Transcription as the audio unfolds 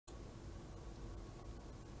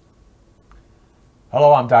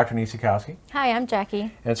Hello, I'm Dr. Niecikowski. Hi, I'm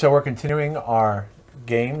Jackie. And so we're continuing our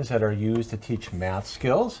games that are used to teach math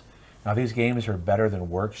skills. Now these games are better than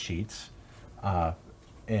worksheets, but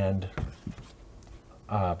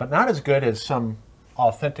not as good as some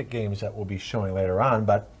authentic games that we'll be showing later on.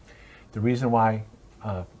 But the reason why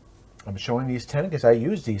I'm showing these 10 because I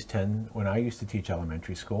used these 10 when I used to teach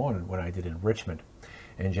elementary school and when I did enrichment.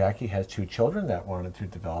 And Jackie has 2 children that wanted to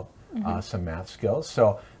develop some math skills.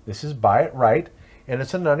 So this is Buy It Right. And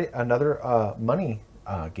it's another money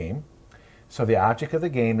game. So the object of the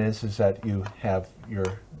game is that you have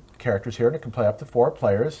your characters here, and it can play up to 4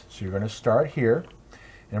 players. So you're going to start here,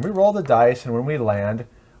 and we roll the dice, and when we land,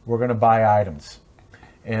 we're going to buy items.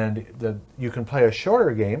 And you can play a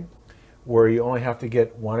shorter game where you only have to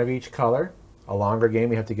get 1 of each color. A longer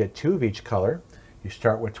game, you have to get 2 of each color. You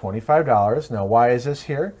start with $25. Now, why is this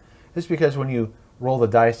here? This is because when you roll the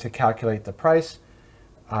dice to calculate the price,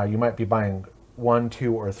 you might be buying 1,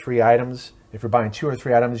 2, or 3 items. If you're buying 2 or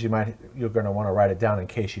 3 items, you're going to want to write it down in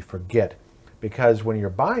case you forget. Because when you're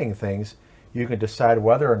buying things, you can decide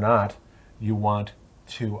whether or not you want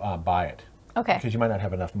to buy it. Okay. Because you might not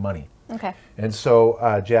have enough money. Okay. And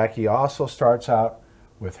so Jackie also starts out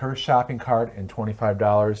with her shopping cart and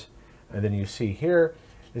 $25. And then you see here,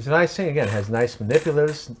 it's a nice thing. Again, it has nice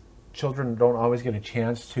manipulatives. Children don't always get a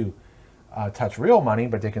chance to touch real money,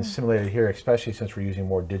 but they can simulate it here, especially since we're using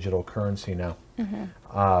more digital currency now.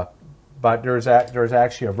 But there's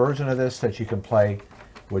actually a version of this that you can play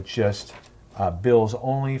with just bills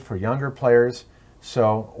only for younger players.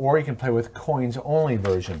 So, or you can play with coins only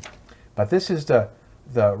version. But this is the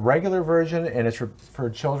regular version, and it's for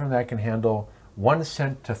children that can handle 1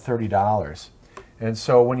 cent to $30. And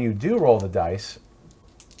so when you do roll the dice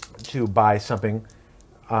to buy something,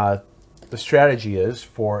 the strategy is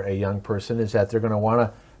for a young person is that they're going to want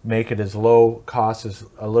to make it as low cost as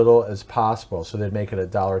little as possible. So they'd make it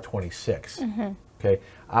 $1.26. Okay.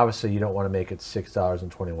 Obviously, you don't want to make it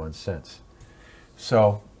 $6.21.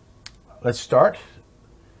 So let's start.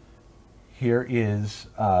 Here is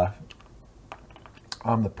I'm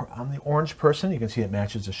the orange person. You can see it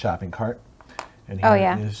matches the shopping cart. And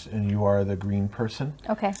here and you are the green person.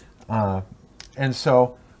 Okay. And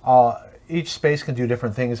so each space can do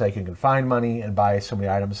different things, like you can find money and buy so many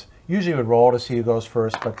items. Usually you would roll to see who goes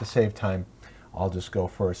first, but to save time, I'll just go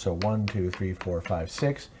first. So 1, 2, 3, 4, 5,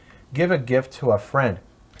 6. Give a gift to a friend.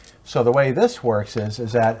 So the way this works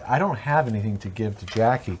is that I don't have anything to give to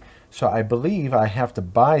Jackie. So I believe I have to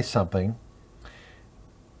buy something.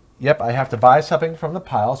 Yep, I have to buy something from the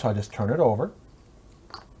pile, so I just turn it over.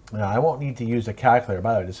 Now I won't need to use a calculator.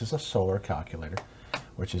 By the way, this is a solar calculator,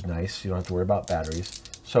 which is nice. You don't have to worry about batteries.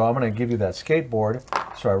 So I'm going to give you that skateboard.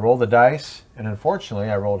 So I roll the dice, and unfortunately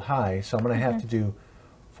I rolled high, so I'm going to have to do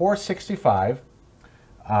 $4.65.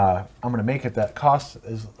 I'm going to make it that cost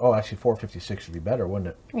is, oh, actually $4.56 would be better,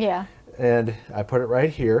 wouldn't it? Yeah. And I put it right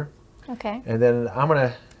here. Okay. And then I'm going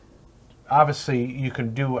to, obviously you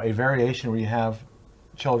can do a variation where you have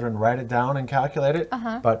children write it down and calculate it.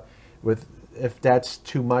 But if that's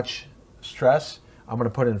too much stress, I'm going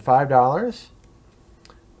to put in $5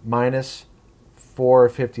 minus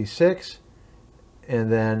 $4.56,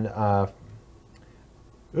 and then,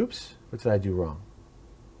 oops, what did I do wrong?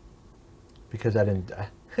 Because I didn't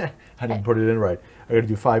put it in right. I got to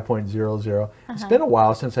do 5.00. It's been a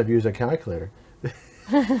while since I've used a calculator.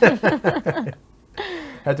 Had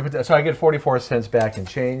to put that, so I get 44 cents back in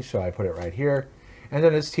change, so I put it right here. And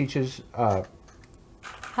then this teaches how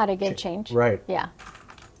to give change. Right. Yeah.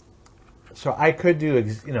 So I could do,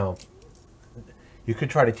 you could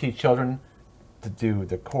try to teach children to do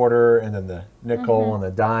the quarter and then the nickel and the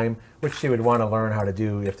dime, which they would want to learn how to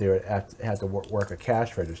do if they had to work a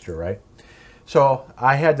cash register, right? So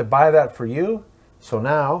I had to buy that for you. So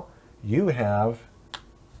now you have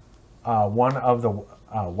one of the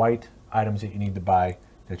white items that you need to buy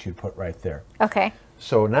that you'd put right there. Okay.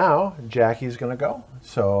 So now Jackie's going to go.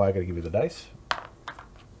 So I got to give you the dice.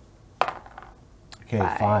 Okay,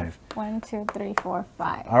 5. 1, 2, 3, 4,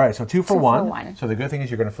 5. All right, so 2 for 2 1. for 1. So the good thing is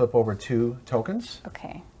you're going to flip over 2 tokens.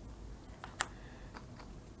 Okay.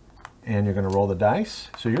 And you're going to roll the dice.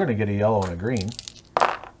 So you're going to get a yellow and a green.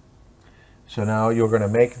 So now you're going to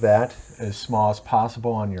make that as small as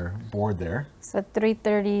possible on your board there. So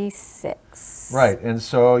 336. Right, and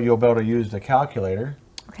so you'll be able to use the calculator.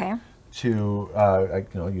 Okay. To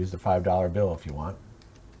use the $5 bill if you want.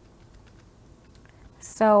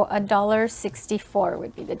 So $1.64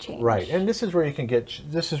 would be the change. Right, and this is where you can get.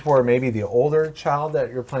 This is where maybe the older child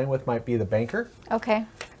that you're playing with might be the banker. Okay.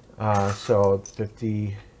 So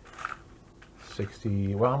 50,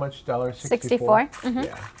 60. Well, how much? $1.64. 64. Mm-hmm.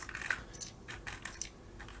 Yeah.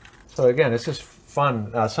 So again, this is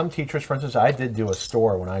fun. Some teachers, for instance, I did do a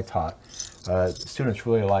store when I taught. Students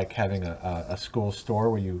really like having a school store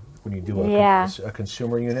when you do a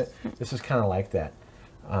consumer unit. This is kind of like that.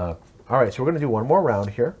 All right, so we're going to do one more round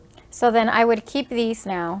here. So then I would keep these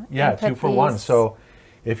now. Yeah, 2 for 1. So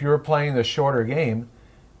if you were playing the shorter game,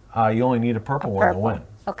 you only need a purple one to win.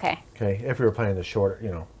 Okay. Okay, if you were playing the shorter,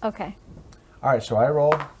 you know. Okay. All right, so I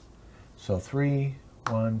roll. So 3,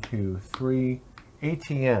 1, 2, 3,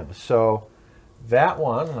 ATM. So that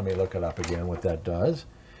one, let me look it up again, what that does.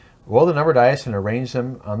 Roll the number dice and arrange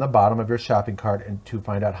them on the bottom of your shopping cart and to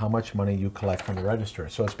find out how much money you collect from the register.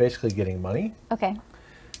 So it's basically getting money. Okay.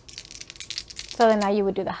 So then now you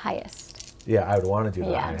would do the highest. Yeah, I would want to do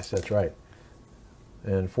the highest. That's right.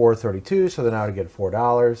 And 4.32, so then I would get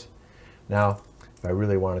 $4. Now, if I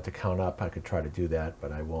really wanted to count up, I could try to do that,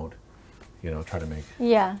 but I won't. You know, try to make.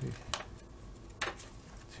 Yeah.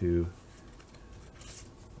 2,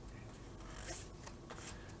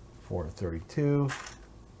 4.32.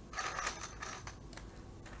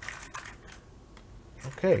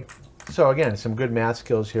 Okay. So again, some good math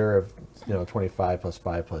skills here of 25 plus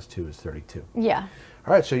 5 plus 2 is 32. Yeah.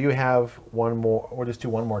 All right, so you have one more. We'll just do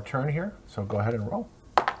one more turn here. So go ahead and roll.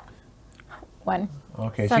 1.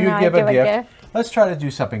 Okay, so you give a gift. Let's try to do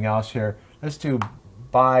something else here. Let's do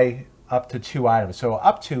buy up to 2 items. So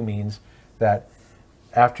up to means that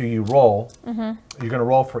after you roll, you're going to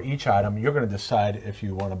roll for each item. You're going to decide if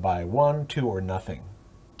you want to buy 1, 2, or nothing.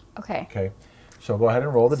 Okay. Okay. So go ahead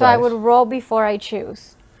and roll the dice. So I would roll before I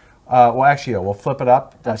choose. Well, actually, we'll flip it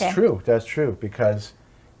up. That's Okay. true. That's true, because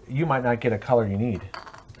you might not get a color you need.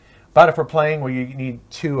 But if we're playing where you need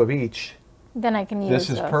 2 of each, then I can use this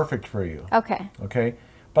is those. perfect for you. Okay. Okay.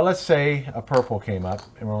 But let's say a purple came up,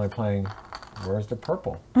 and we're only playing. Where's the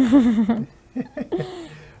purple? There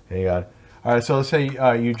you go. All right. So let's say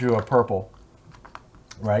you drew a purple,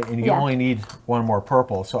 right? And you only need 1 more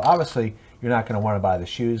purple. So obviously, you're not going to want to buy the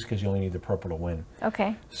shoes because you only need the purple to win.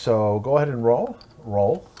 Okay. So go ahead and roll.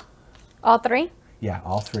 Roll. All 3? Yeah,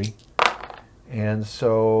 all 3. And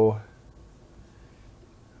so,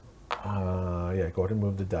 yeah, go ahead and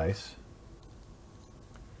move the dice.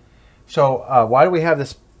 So why do we have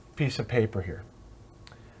this piece of paper here?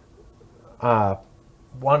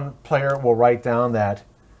 One player will write down that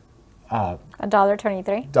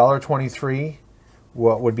 $1.23. $1.23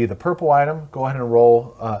 what would be the purple item. Go ahead and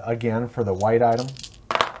roll again for the white item.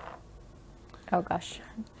 Oh gosh.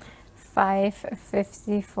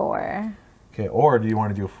 5.54. Okay, or do you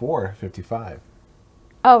want to do 4.55?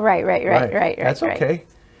 Oh, right. That's okay.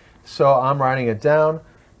 So I'm writing it down.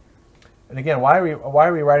 And again, why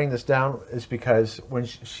are we writing this down is because when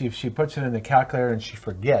she puts it in the calculator and she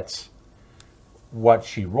forgets what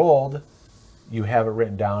she rolled, you have it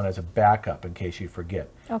written down as a backup in case you forget.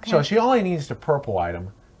 Okay. So she only needs the purple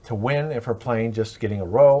item to win if her playing just getting a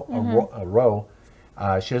row.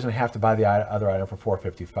 She doesn't have to buy the other item for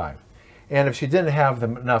 $4.55. And if she didn't have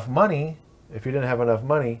enough money, if you didn't have enough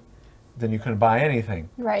money, then you couldn't buy anything.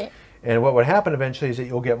 Right. And what would happen eventually is that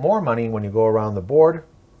you'll get more money when you go around the board.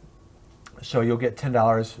 So you'll get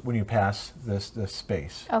 $10 when you pass this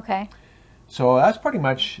space. Okay. So that's pretty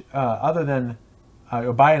much, other than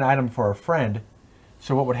you'll buy an item for a friend.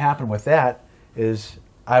 So what would happen with that is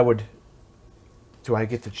do I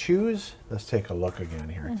get to choose? Let's take a look again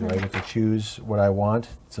here. Do I get to choose what I want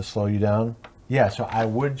to slow you down? Yeah, so I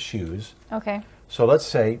would choose. Okay. So let's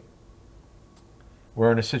say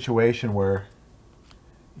we're in a situation where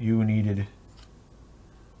you needed,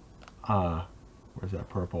 where's that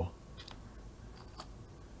purple?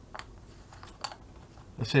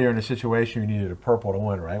 Let's say you're in a situation you needed a purple to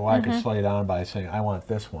win, right? Well, I could slow you down by saying, I want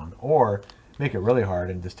this one. Or make it really hard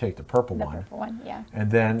and just take the purple one. The purple one, yeah. And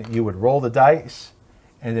then you would roll the dice,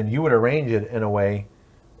 and then you would arrange it in a way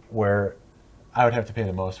where I would have to pay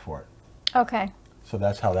the most for it. Okay. So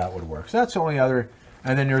that's how that would work. So that's the only other,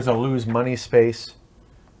 and then there's a lose money space,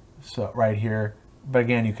 so right here. But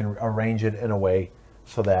again, you can arrange it in a way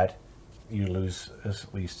so that you lose as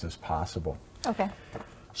least as possible. Okay.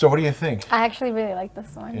 So what do you think? I actually really like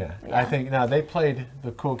this one. Yeah. I think now they played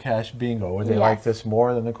the Cool Cash Bingo. Would they like this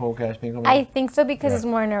more than the Cool Cash Bingo? I think so because it's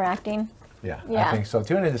more interacting. Yeah, I think so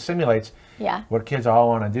too. And it simulates what kids all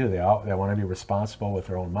want to do. They want to be responsible with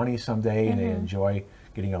their own money someday, and they enjoy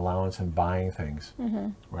getting allowance and buying things,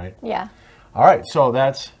 right? Yeah. All right, so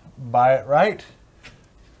that's Buy It Right.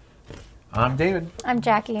 I'm David. I'm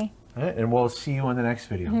Jackie. All right, and we'll see you in the next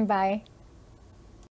video. Bye.